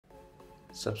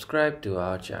Subscribe to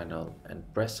our channel and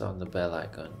press on the bell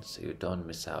icon so you don't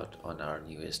miss out on our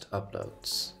newest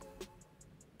uploads.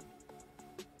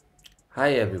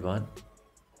 Hi everyone,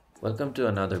 welcome to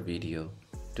another video.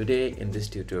 Today in this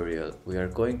tutorial we are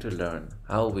going to learn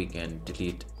how we can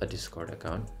delete a Discord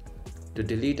account. To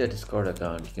delete a Discord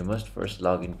account, you must first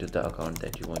log into the account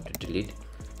that you want to delete.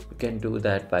 You can do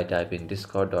that by typing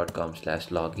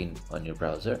discord.com/login on your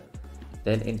browser,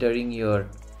 then entering your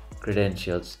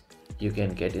credentials. You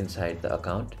can get inside the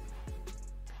account.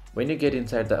 When you get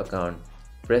inside the account,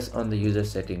 press on the user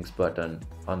settings button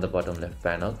on the bottom left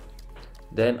panel.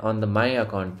 Then on the My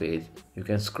Account page, you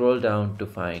can scroll down to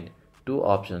find two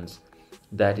options,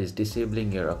 that is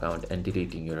disabling your account and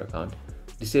deleting your account.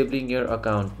 Disabling your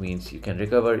account means you can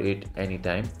recover it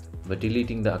anytime, but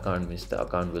deleting the account means the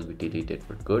account will be deleted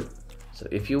for good. So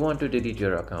if you want to delete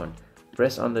your account,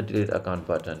 press on the delete account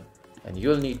button and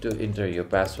you'll need to enter your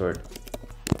password,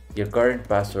 your current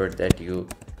password that you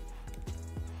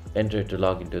enter to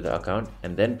log into the account,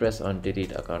 and then press on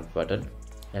delete account button,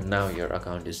 and now your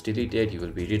account is deleted. You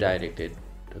will be redirected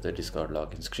to the Discord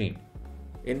login screen.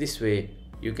 In this way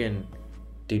you can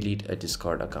delete a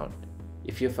Discord account.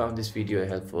 If you found this video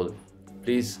helpful,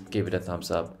 please give it a thumbs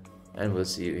up and we'll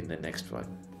see you in the next one.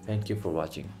 Thank you for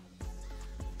watching.